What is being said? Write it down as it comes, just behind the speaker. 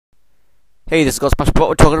Hey, this is Ghostbusters.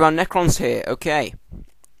 We're talking about Necrons here. Okay,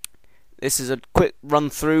 this is a quick run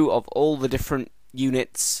through of all the different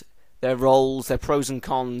units, their roles, their pros and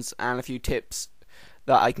cons, and a few tips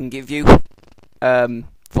that I can give you.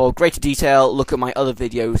 For greater detail, look at my other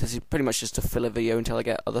videos. This is pretty much just a filler video until I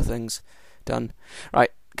get other things done.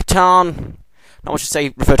 Right, Catan, not much to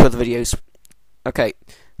say, refer to other videos. Okay,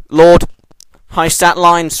 Lord, high stat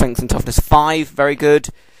line, strength and toughness 5, very good.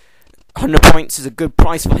 100 points is a good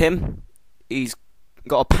price for him. He's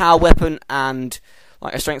got a power weapon and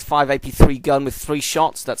like a strength 5 AP3 gun with 3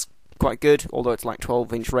 shots. That's quite good, although it's like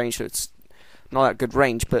 12-inch range, so it's not that good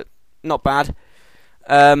range, but not bad.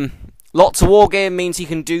 Lots of war gear means he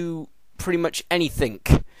can do pretty much anything.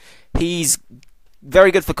 He's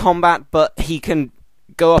very good for combat, but he can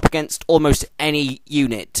go up against almost any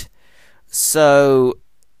unit. So,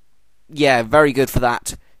 yeah, very good for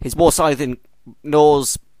that. His war scythe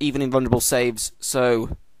ignores even invulnerable saves,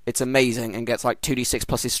 so it's amazing, and gets like 2d6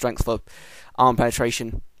 plus his strength for arm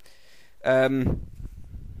penetration.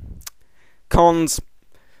 Cons: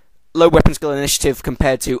 low weapon skill initiative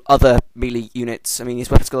compared to other melee units. I mean, his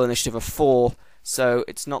weapon skill initiative are 4, so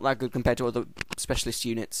it's not that good compared to other specialist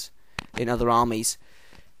units in other armies.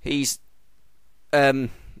 He's the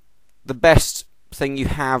best thing you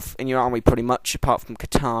have in your army, pretty much, apart from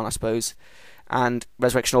Catan, I suppose. And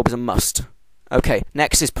Resurrection Orb is a must. Okay,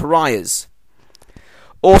 next is Pariahs.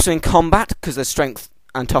 Also in combat, because they're strength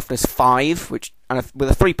and toughness 5, with a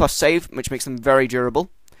 3+ save, which makes them very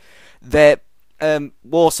durable. Their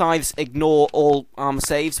war scythes ignore all armor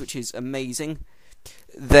saves, which is amazing.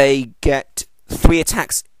 They get 3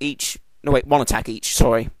 attacks each. No, wait, 1 attack each.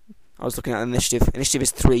 Sorry, I was looking at initiative. Initiative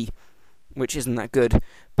is 3, which isn't that good.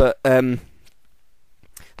 But they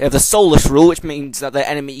have the soulless rule, which means that their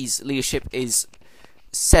enemy's leadership is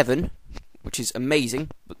 7, which is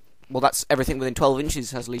amazing. But well, that's everything within 12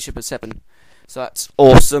 inches has leadership at 7. So that's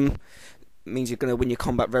awesome. It means you're going to win your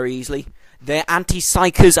combat very easily. They're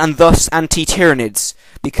anti-psychers and thus anti-tyrannids,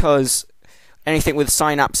 because anything with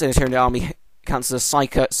synapse in a tyrannid army counts as a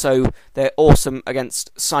psyker, so they're awesome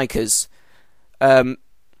against psychers.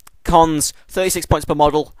 Cons: 36 points per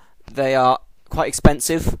model. They are quite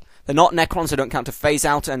expensive. They're not Necrons, so don't count to phase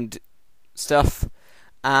out and stuff,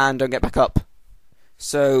 and don't get back up.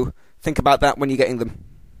 So think about that when you're getting them.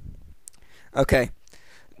 Okay,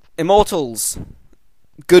 Immortals: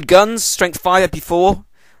 good guns, strength 5 AP4,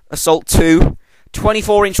 assault 2,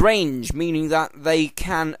 24-inch range, meaning that they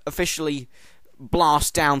can officially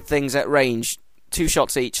blast down things at range, 2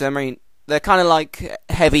 shots each. I mean, they're kind of like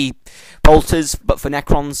heavy bolters, but for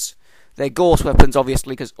Necrons. They're Gorse weapons,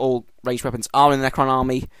 obviously, because all ranged weapons are in the Necron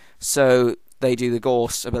army, so they do the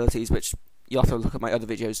Gorse abilities, which you'll have to look at my other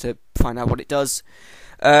videos to find out what it does.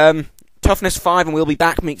 Toughness 5 and We'll Be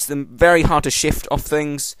Back makes them very hard to shift off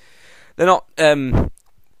things. They're not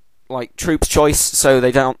like troops choice, so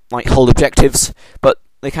they don't like hold objectives, but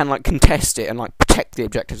they can like contest it and like protect the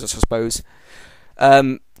objectives, I suppose.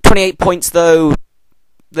 28 points though,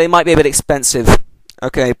 they might be a bit expensive.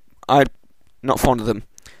 Okay, I'm not fond of them.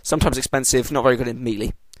 Sometimes expensive, not very good in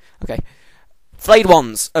melee. Okay, Flayed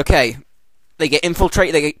Ones. Okay, they get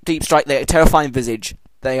Infiltrate, they get Deep Strike, they get Terrifying Visage.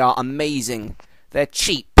 They are amazing. They're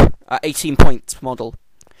cheap at 18 points per model.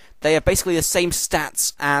 They are basically the same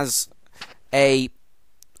stats as a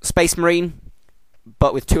Space Marine,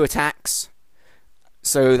 but with 2 attacks.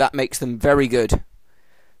 So that makes them very good.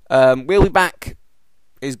 We'll Be Back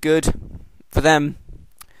is good for them.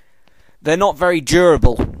 They're not very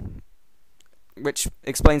durable, which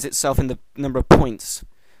explains itself in the number of points.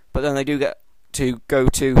 But then they do get to go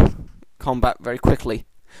to combat very quickly.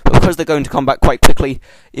 But because they're going to combat quite quickly,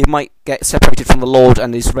 you might get separated from the Lord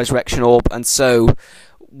and his Resurrection Orb, and so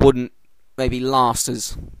wouldn't maybe last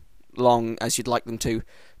as long as you'd like them to.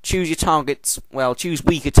 Choose your targets. Well, choose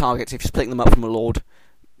weaker targets if you're splitting them up from a Lord.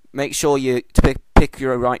 Make sure you pick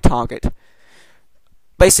your right target.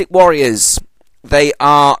 Basic Warriors. They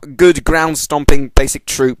are good ground-stomping basic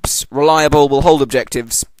troops. Reliable, will hold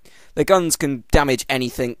objectives. Their guns can damage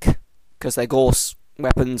anything, because they're Gorse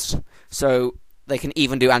weapons, so they can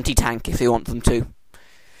even do anti-tank if they want them to.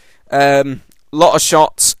 Lot of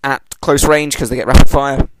shots at close range, because they get rapid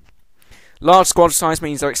fire. Large squad size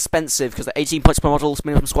means they're expensive, because they're 18 points per model,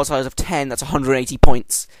 minimum squad size of 10, that's 180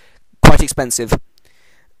 points. Quite expensive.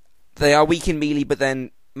 They are weak in melee, but then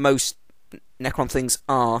most Necron things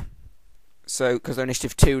are. So, because they're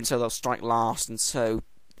initiative 2, and so they'll strike last, and so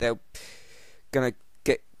they're going to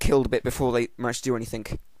get killed a bit before they manage to do anything.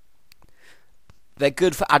 They're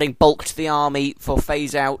good for adding bulk to the army, for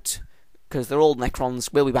phase out, because they're all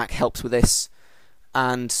Necrons. We'll Be Back helps with this.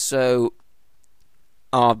 And so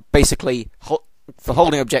are basically for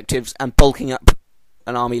holding objectives and bulking up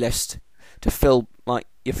an army list to fill like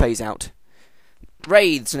your phase out.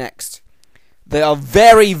 Wraiths next. They are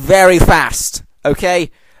very, very fast.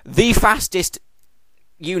 Okay, the fastest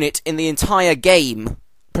unit in the entire game,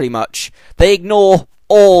 pretty much. They ignore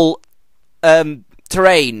all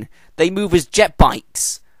terrain. They move as jet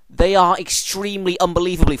bikes. They are extremely,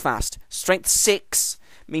 unbelievably fast. Strength 6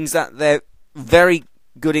 means that they're very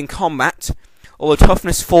good in combat, although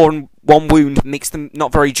toughness 4 and 1 wound makes them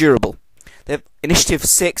not very durable. They have initiative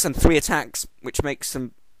 6 and 3 attacks, which makes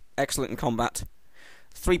them excellent in combat.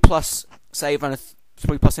 3+ save and a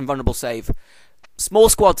 3+ invulnerable save. Small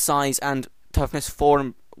squad size and toughness 4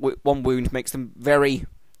 and 1 wound makes them very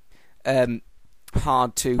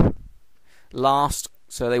hard to last,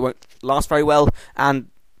 so they won't last very well, and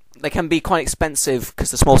they can be quite expensive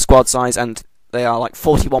because the small squad size, and they are like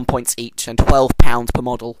 41 points each and £12 per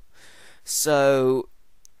model. So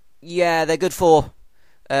yeah, they're good for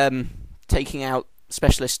taking out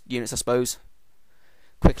specialist units, I suppose,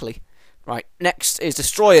 quickly. Right, next is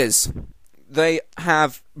destroyers. They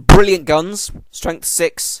have brilliant guns, strength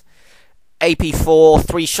 6, AP 4,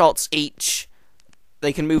 3 shots each.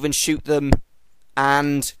 They can move and shoot them,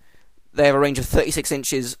 and they have a range of 36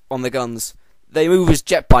 inches on the guns. They move as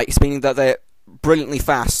jet bikes, meaning that they're brilliantly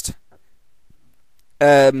fast.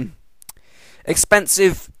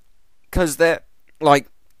 Expensive because they're like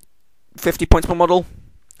 50 points per model,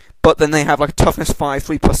 but then they have like a toughness 5,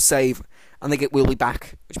 3+ save, and they get wheeled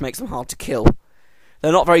back, which makes them hard to kill.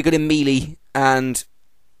 They're not very good in melee, and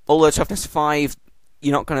although toughness 5,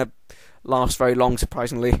 you're not going to last very long,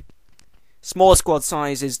 surprisingly. Smaller squad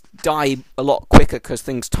sizes die a lot quicker because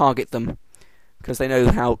things target them, because they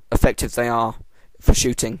know how effective they are for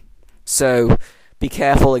shooting. So be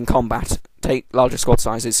careful in combat. Take larger squad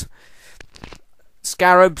sizes.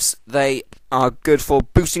 Scarabs, they are good for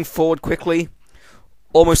boosting forward quickly,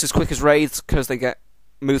 almost as quick as wraiths because they get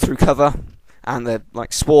moved through cover, and they're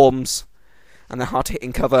like swarms, and they're hard to hit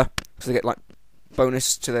in cover because they get like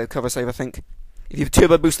bonus to their cover save, I think. If you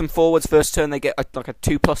turbo boost them forwards first turn, they get like a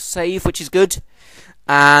 2+ save, which is good,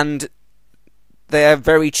 and they're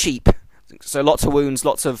very cheap. So lots of wounds,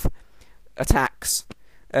 lots of attacks.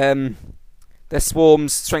 Their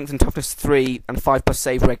swarms, strength and toughness 3 and 5+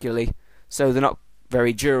 save regularly, so they're not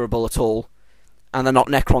very durable at all. And they're not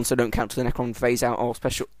Necrons, so don't count to the Necron phase out or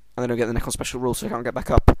special, and they don't get the Necron special rule, so they can't get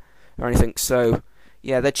back up or anything. So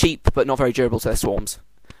yeah, they're cheap but not very durable to their swarms.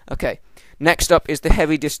 Okay, next up is the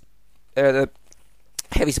heavy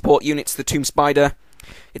support units, the Tomb Spider.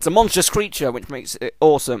 It's a monstrous creature, which makes it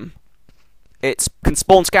awesome. It can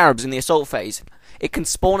spawn scarabs in the assault phase. It can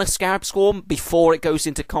spawn a scarab swarm before it goes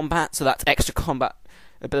into combat, so that's extra combat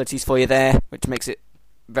abilities for you there, which makes it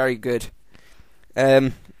very good. They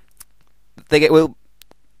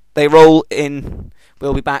roll in.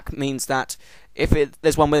 We'll be back means that if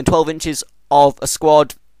there's one within 12 inches of a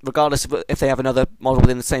squad, regardless of if they have another model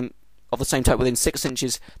within the same type within 6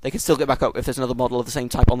 inches, they can still get back up if there's another model of the same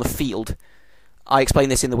type on the field. I explain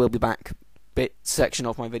this in the We'll Be Back bit section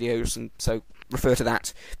of my videos, and so refer to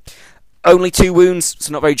that. Only 2 wounds,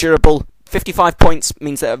 so not very durable. 55 points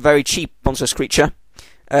means they're a very cheap monstrous creature.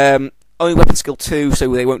 Only weapon skill 2,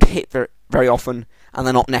 so they won't hit very often, and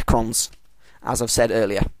they're not Necrons, as I've said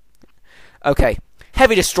earlier. Okay,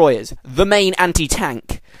 heavy destroyers, the main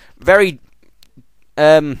anti-tank. Very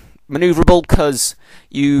maneuverable because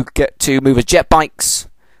you get to move as jet bikes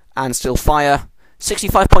and still fire.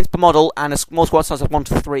 65 points per model, and a small squad size of 1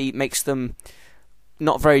 to 3 makes them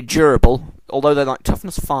not very durable. Although they're like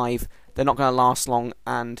toughness 5, they're not going to last long,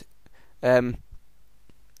 and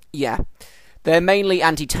yeah. They're mainly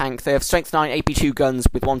anti-tank. They have strength 9 AP2 guns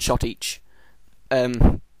with 1 shot each.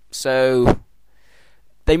 So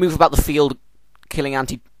they move about the field killing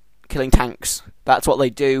tanks. That's what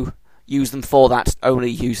they do. Use them for that.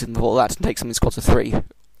 Only use them for that, and take some in squads of 3.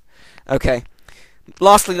 Okay.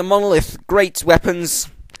 Lastly, the Monolith. Great weapons.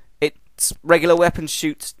 Its regular weapons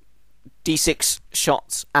shoot D6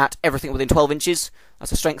 shots at everything within 12 inches.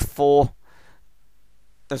 That's a strength 4.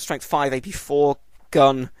 A strength 5 AP4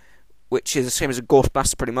 gun, which is the same as a Ghost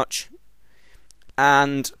Blaster pretty much,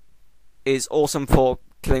 and is awesome for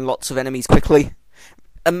killing lots of enemies quickly.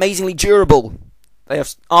 Amazingly durable. They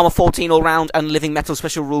have armor 14 all round and living metal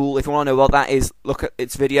special rule. If you want to know what that is, look at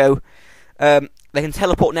its video. They can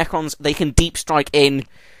teleport Necrons. They can deep strike in.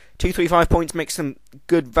 235 points makes them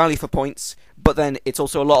good value for points, but then it's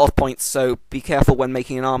also a lot of points, so be careful when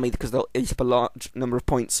making an army because they'll eat up a large number of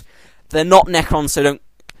points. They're not Necrons, so don't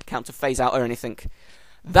count to phase out or anything.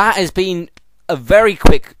 That has been a very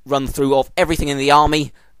quick run through of everything in the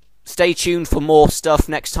army. Stay tuned for more stuff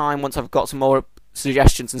next time once I've got some more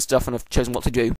suggestions and stuff and I've chosen what to do.